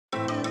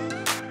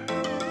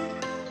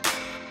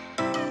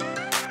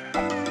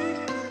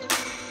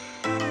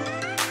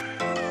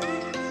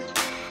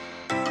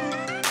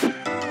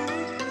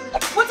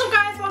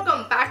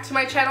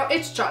channel,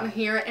 it's Jahtnah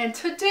here, and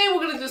today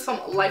we're gonna do some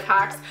life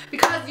hacks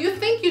because you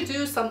think you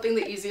do something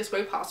the easiest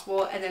way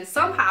possible and then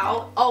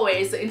somehow,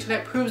 always, the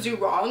internet proves you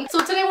wrong. So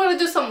today we're gonna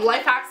do some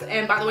life hacks,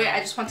 and by the way, I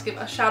just want to give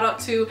a shout out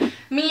to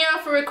Mia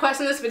for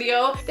requesting this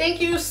video.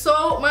 Thank you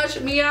so much,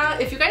 Mia.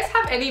 If you guys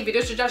have any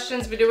video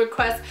suggestions, video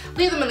requests,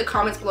 leave them in the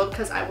comments below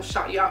because I will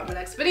shout you out in the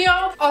next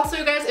video. Also,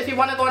 you guys, if you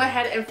want to go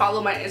ahead and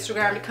follow my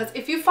Instagram, because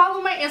if you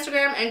follow my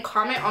Instagram and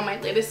comment on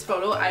my latest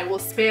photo, I will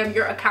spam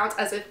your account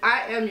as if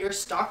I am your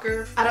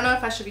stalker. I don't know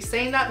if I should be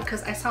saying that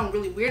because I sound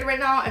really weird right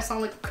now. I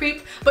sound like a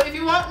creep. But if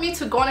you want me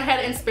to go on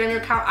ahead and spam your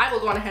account, I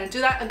will go on ahead and do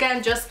that.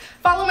 Again, just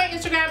follow my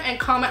Instagram and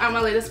comment on my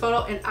latest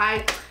photo and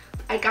I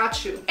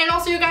got you. And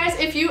also, you guys,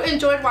 if you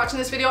enjoyed watching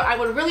this video, I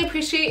would really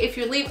appreciate if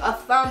you leave a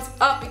thumbs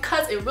up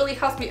because it really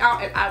helps me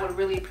out and I would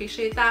really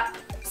appreciate that.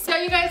 So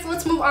you guys,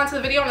 let's move on to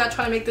the video. I'm not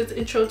trying to make this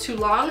intro too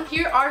long.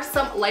 Here are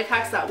some life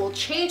hacks that will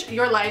change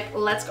your life.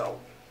 Let's go.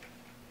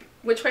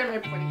 Which way am I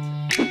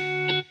pointing to?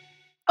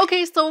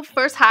 Okay, so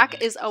first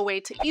hack is a way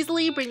to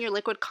easily bring your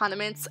liquid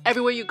condiments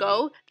everywhere you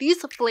go.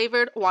 These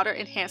flavored water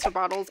enhancer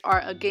bottles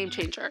are a game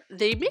changer.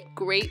 They make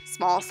great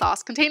small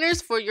sauce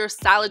containers for your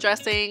salad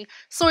dressing,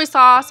 soy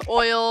sauce,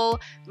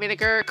 oil,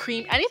 vinegar,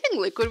 cream, anything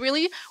liquid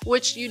really,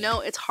 which you know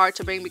it's hard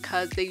to bring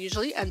because they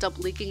usually end up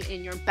leaking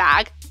in your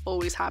bag.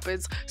 Always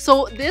happens.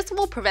 So this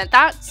will prevent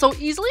that. So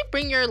easily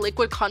bring your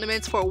liquid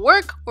condiments for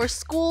work or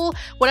school,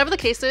 whatever the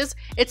case is.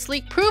 It's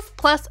leak proof,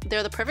 plus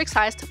they're the perfect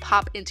size to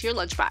pop into your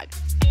lunch bag.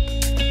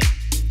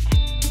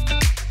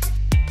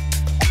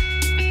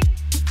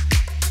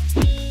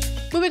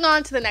 Moving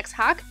on to the next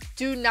hack,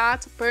 do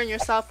not burn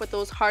yourself with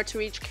those hard to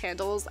reach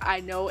candles. I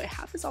know it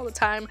happens all the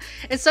time.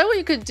 Instead, what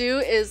you could do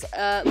is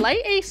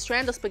light a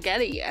strand of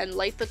spaghetti and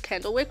light the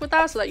candle wick with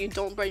that so that you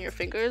don't burn your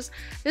fingers.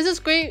 This is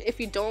great if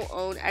you don't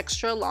own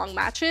extra long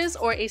matches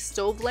or a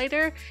stove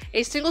lighter.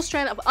 A single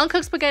strand of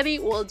uncooked spaghetti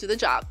will do the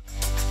job.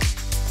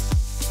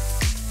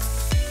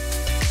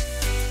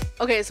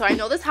 Okay, so I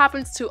know this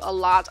happens to a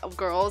lot of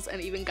girls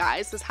and even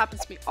guys. This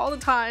happens to me all the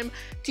time.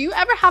 Do you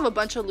ever have a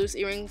bunch of loose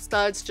earring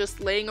studs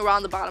just laying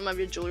around the bottom of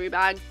your jewelry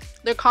bag?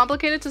 They're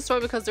complicated to store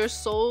because they're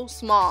so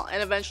small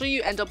and eventually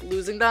you end up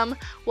losing them.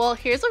 Well,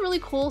 here's a really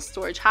cool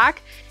storage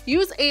hack.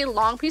 Use a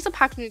long piece of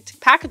packaging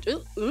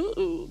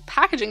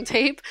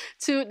tape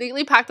to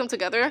neatly pack them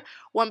together.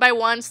 One by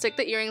one, stick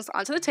the earrings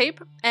onto the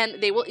tape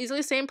and they will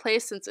easily stay in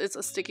place since it's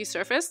a sticky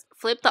surface.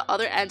 Flip the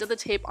other end of the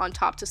tape on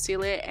top to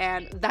seal it,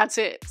 and that's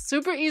it.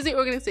 Super easy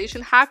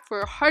organization hack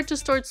for hard to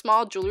store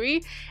small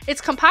jewelry.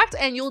 It's compact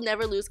and you'll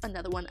never lose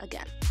another one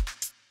again.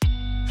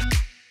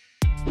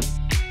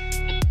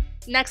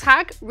 Next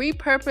hack,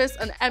 repurpose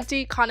an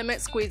empty condiment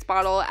squeeze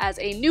bottle as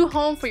a new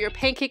home for your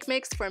pancake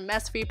mix for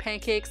mess-free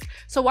pancakes.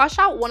 So wash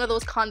out one of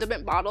those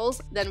condiment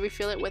bottles, then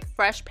refill it with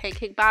fresh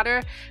pancake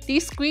batter.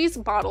 These squeeze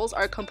bottles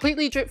are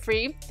completely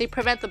drip-free. They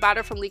prevent the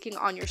batter from leaking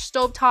on your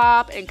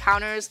stovetop and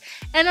counters.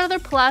 Another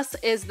plus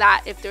is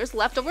that if there's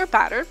leftover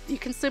batter, you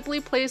can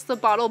simply place the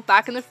bottle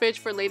back in the fridge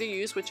for later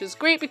use, which is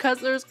great because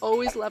there's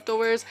always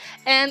leftovers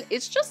and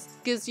it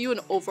just gives you an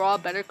overall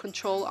better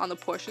control on the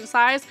portion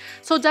size.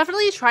 So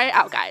definitely try it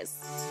out, guys.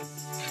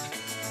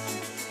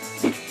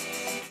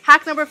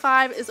 Hack number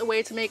 5 is a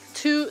way to make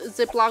 2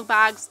 Ziploc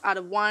bags out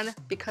of 1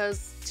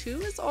 because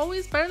 2 is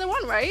always better than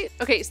 1, right?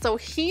 Okay, so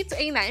heat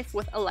a knife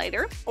with a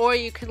lighter or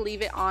you can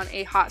leave it on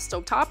a hot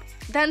stovetop.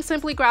 Then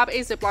simply grab a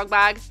Ziploc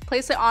bag,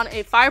 place it on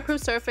a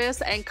fireproof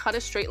surface and cut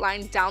a straight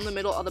line down the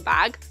middle of the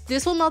bag.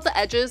 This will melt the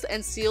edges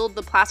and seal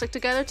the plastic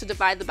together to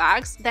divide the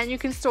bags. Then you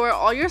can store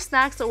all your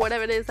snacks or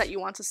whatever it is that you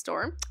want to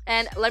store.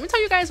 And let me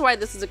tell you guys why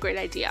this is a great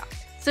idea.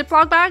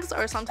 Ziploc bags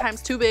are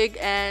sometimes too big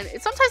and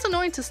it's sometimes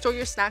annoying to store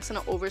your snacks in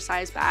an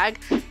oversized bag.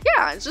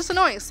 Yeah, it's just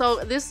annoying.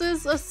 So this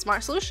is a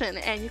smart solution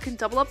and you can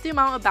double up the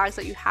amount of bags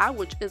that you have,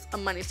 which is a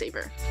money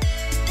saver.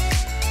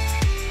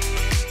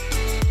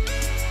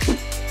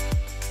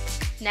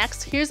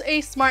 Next, here's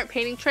a smart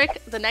painting trick.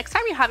 The next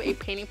time you have a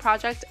painting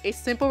project, a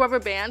simple rubber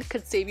band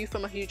could save you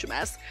from a huge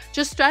mess.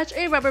 Just stretch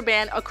a rubber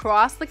band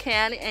across the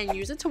can and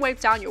use it to wipe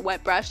down your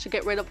wet brush to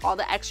get rid of all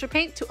the extra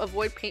paint to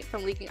avoid paint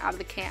from leaking out of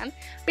the can.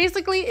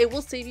 Basically, it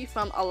will save you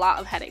from a lot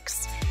of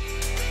headaches.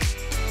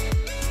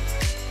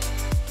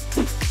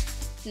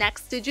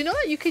 Next, did you know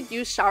that you could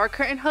use shower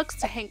curtain hooks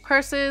to hang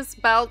purses,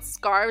 belts,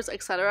 scarves,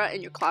 etc.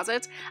 in your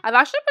closet? I've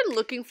actually been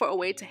looking for a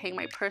way to hang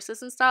my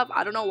purses and stuff.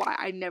 I don't know why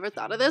I never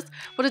thought of this,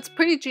 but it's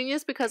pretty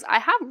genius because I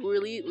have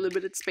really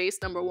limited space,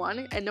 number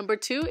 1, and number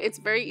 2, it's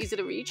very easy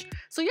to reach.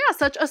 So yeah,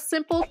 such a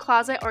simple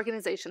closet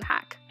organization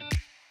hack.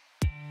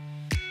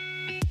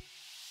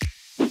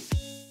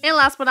 And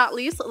last but not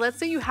least, let's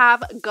say you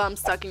have gum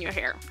stuck in your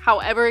hair.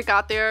 However it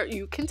got there,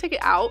 you can take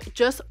it out.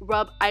 Just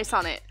rub ice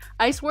on it.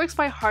 Ice works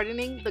by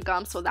hardening the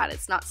gum so that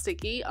it's not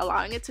sticky,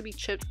 allowing it to be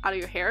chipped out of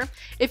your hair.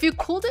 If you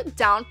cooled it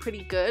down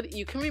pretty good,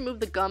 you can remove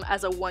the gum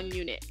as a one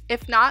unit.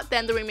 If not,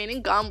 then the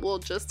remaining gum will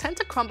just tend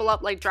to crumble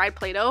up like dried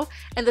Play-Doh.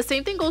 And the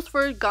same thing goes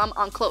for gum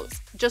on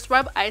clothes. Just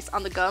rub ice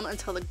on the gum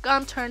until the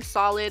gum turns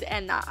solid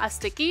and not as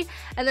sticky,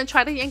 and then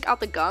try to yank out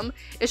the gum.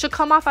 It should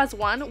come off as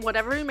one.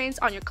 Whatever remains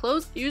on your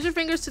clothes, use your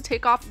fingers to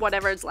take off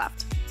whatever is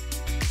left.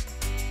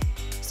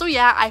 So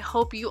yeah, I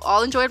hope you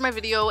all enjoyed my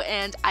video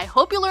and I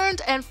hope you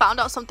learned and found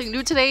out something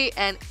new today,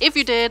 and if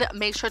you did,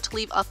 make sure to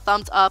leave a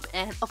thumbs up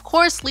and of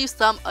course leave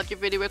some of your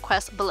video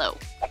requests below.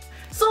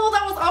 So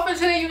that was all for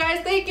today, you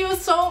guys. Thank you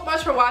so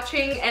much for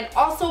watching, and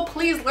also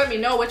please let me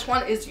know which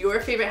one is your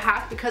favorite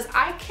hack, because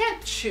I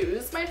can't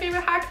choose my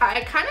favorite hack.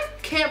 I kind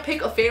of can't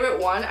pick a favorite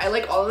one. I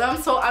like all of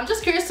them, so I'm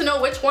just curious to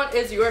know which one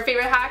is your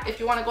favorite hack. If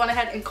you want to go on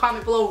ahead and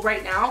comment below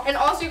right now. And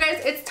also, you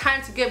guys, it's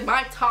time to give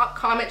my top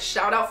comment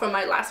shout out from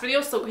my last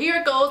video, so here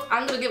it goes.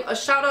 I'm gonna give a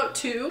shout out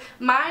to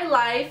My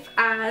Life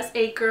as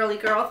a Girly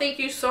Girl. Thank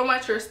you so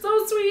much, you're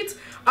so sweet.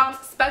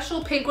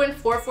 Special Penguin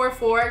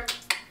 444,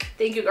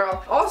 thank you,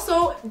 girl.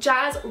 Also,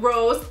 Jazz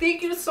Rose,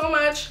 thank you so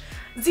much.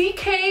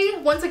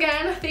 ZK, once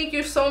again, thank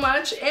you so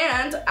much.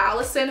 And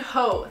Allison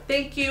Ho,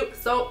 thank you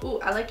so, ooh,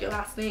 I like your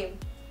last name.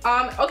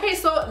 Okay,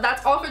 so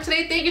that's all for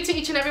today. Thank you to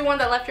each and everyone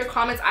that left your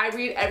comments. I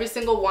read every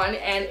single one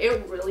and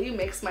it really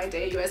makes my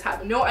day. You guys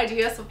have no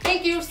idea, so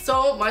thank you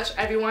so much,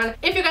 everyone.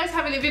 If you guys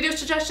have any video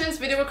suggestions,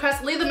 video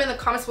requests, leave them in the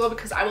comments below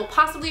because I will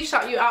possibly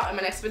shout you out in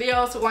my next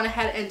video, so go on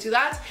ahead and do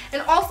that.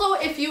 And also,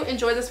 if you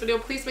enjoyed this video,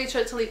 please make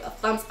sure to leave a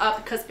thumbs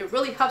up because it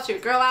really helps your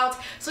girl out.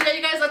 So yeah,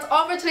 you guys, that's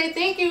all for today.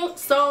 Thank you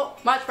so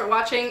much for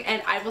watching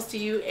and I will see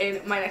you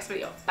in my next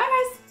video. Bye,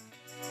 guys!